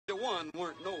one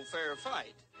weren't no fair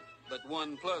fight, but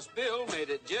 1 plus Bill made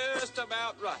it just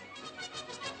about right.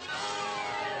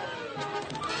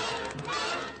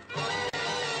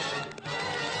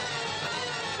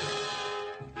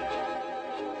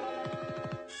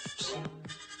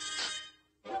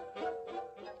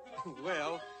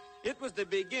 Well, it was the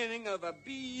beginning of a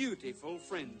beautiful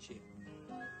friendship.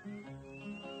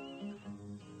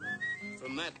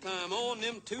 From that time on,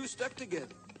 them two stuck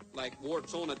together, like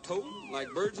warts on a toad,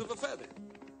 like birds of a feather.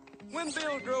 When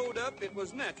Bill growed up, it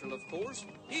was natural, of course.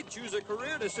 He'd choose a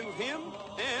career to suit him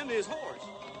and his horse.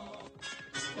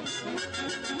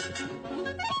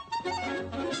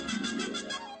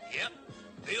 Yep,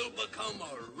 Bill become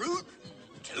a rootin',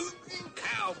 tootin'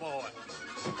 cowboy.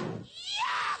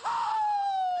 Yahoo!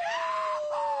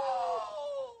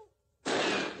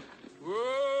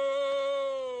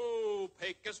 Whoa!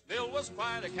 Pecos Bill was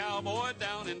quite a cowboy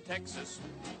down in Texas,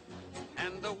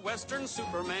 and a western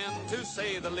superman, to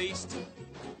say the least.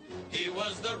 He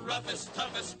was the roughest,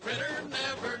 toughest critter,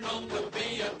 never known to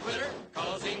be a quitter,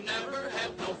 'cause he never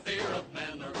had no fear of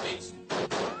man or beast.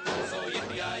 So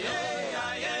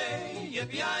yippee-yi-yi,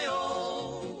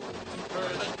 yippee-yi-o, for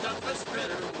the toughest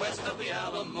critter west of the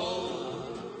Alamo.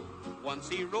 Once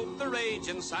he roped the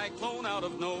raging cyclone out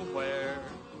of nowhere.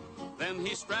 Then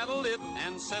he straddled it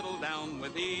and settled down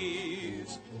with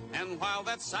ease. And while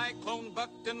that cyclone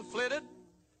bucked and flitted,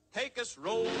 Pecos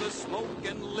rolled the smoke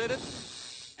and lit it.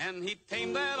 And he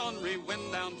tamed that ornery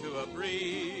wind down to a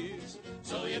breeze.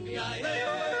 So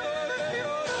yippee-yi-yi-yo,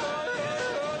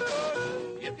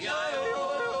 yippee-yi-yo.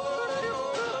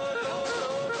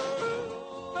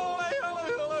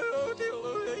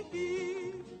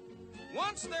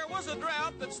 Once there was a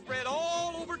drought that spread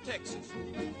all over Texas.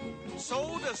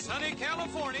 So to sunny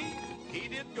California he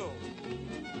did go.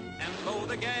 And though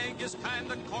the gag is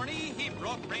kinda corny, he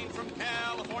brought rain from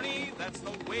California. That's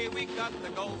the way we got the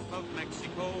Gulf of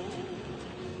Mexico.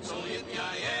 So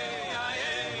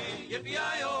yippee-yi-yi,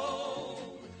 yippee-yi-o,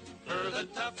 for the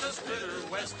toughest critter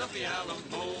west of the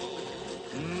Alamo.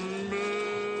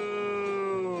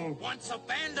 Once a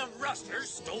band of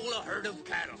rusters stole a herd of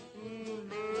cattle.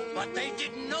 But they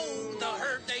didn't know the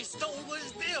herd they stole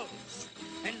was Bill's.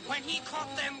 And when he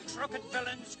caught them crooked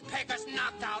villains, Pecos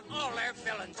knocked out all their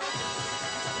villains.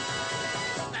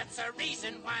 That's the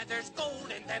reason why there's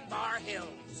gold in them Bar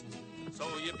Hills. So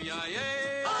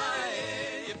yippee-yi-yi,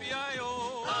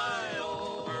 yippee-yi-o,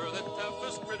 for the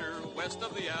toughest critter west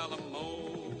of the Alamo.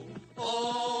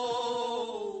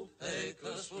 Oh,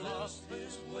 Pecos lost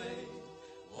his way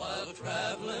while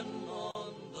traveling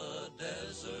on the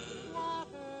desert.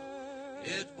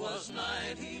 It was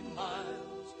 90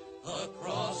 miles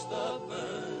across the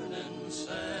burning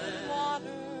sand.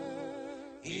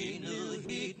 He knew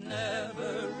he'd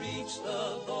never reach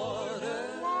the border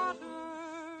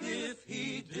if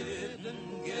he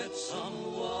didn't get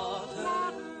some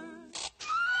water.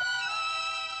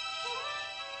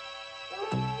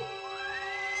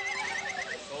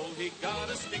 So he got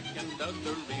a stick and dug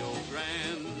the Rio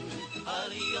Grande.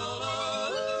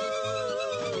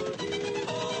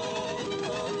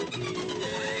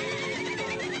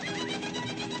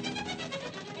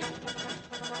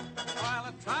 While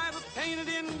a tribe of painted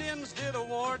Indians did a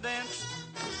war dance,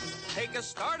 Pecos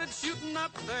started shooting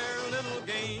up their little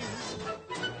game.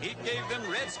 He gave them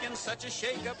redskins such a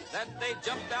shake-up that they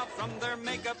jumped out from their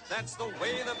makeup. That's the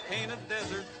way the painted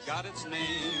desert got its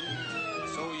name.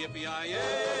 So yippee-yi-yi-o,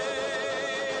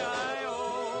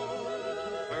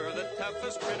 for the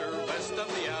toughest critter west of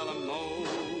the Alamo.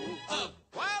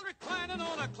 While reclining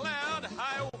on a cloud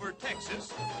high over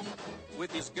Texas,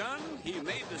 with his gun he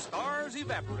made the stars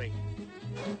evaporate.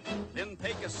 Then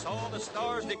Pecos saw the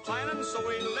stars declining, so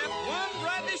he left one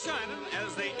brightly shining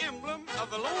as the emblem of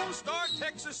the Lone Star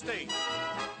Texas state.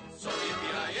 So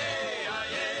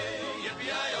yippee-yi-yi-yi,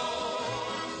 yippee-yi-o.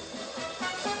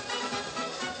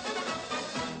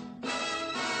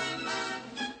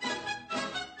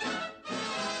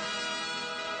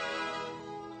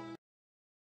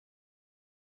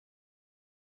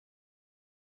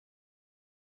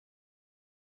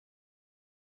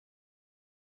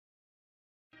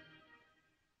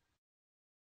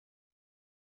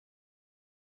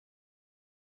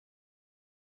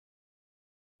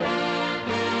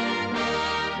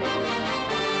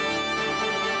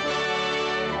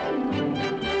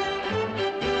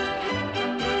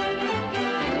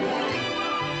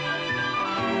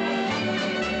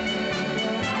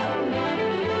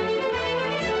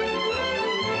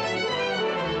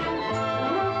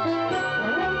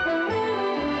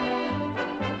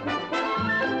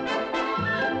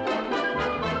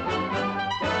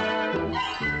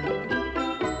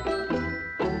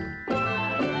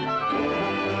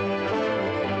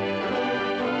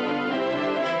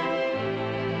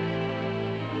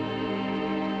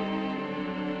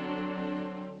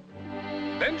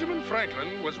 Benjamin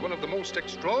Franklin was one of the most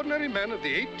extraordinary men of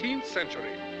the 18th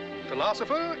century.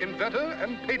 Philosopher, inventor,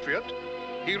 and patriot,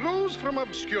 he rose from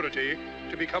obscurity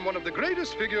to become one of the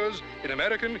greatest figures in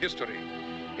American history.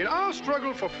 In our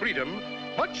struggle for freedom,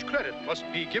 much credit must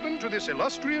be given to this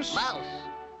illustrious mouse.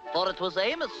 For it was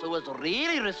Amos who was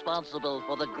really responsible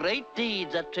for the great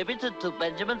deeds attributed to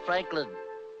Benjamin Franklin.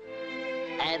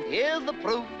 And here's the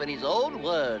proof in his own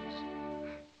words.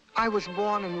 I was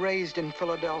born and raised in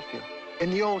Philadelphia, in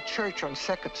the old church on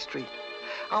 2nd Street.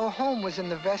 Our home was in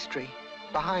the vestry,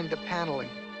 behind the paneling.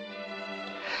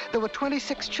 There were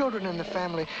 26 children in the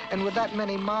family, and with that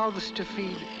many mouths to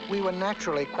feed, we were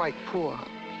naturally quite poor.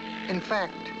 In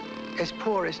fact, as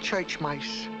poor as church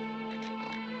mice.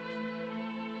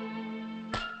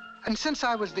 And since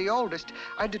I was the oldest,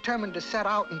 I determined to set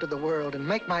out into the world and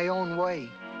make my own way.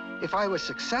 If I was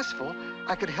successful,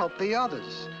 I could help the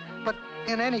others. But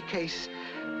in any case,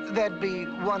 there'd be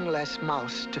one less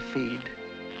mouse to feed.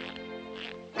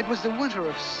 It was the winter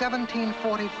of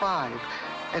 1745,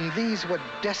 and these were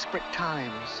desperate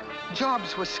times.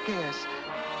 Jobs were scarce,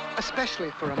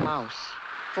 especially for a mouse,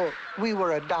 for we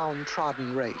were a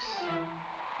downtrodden race.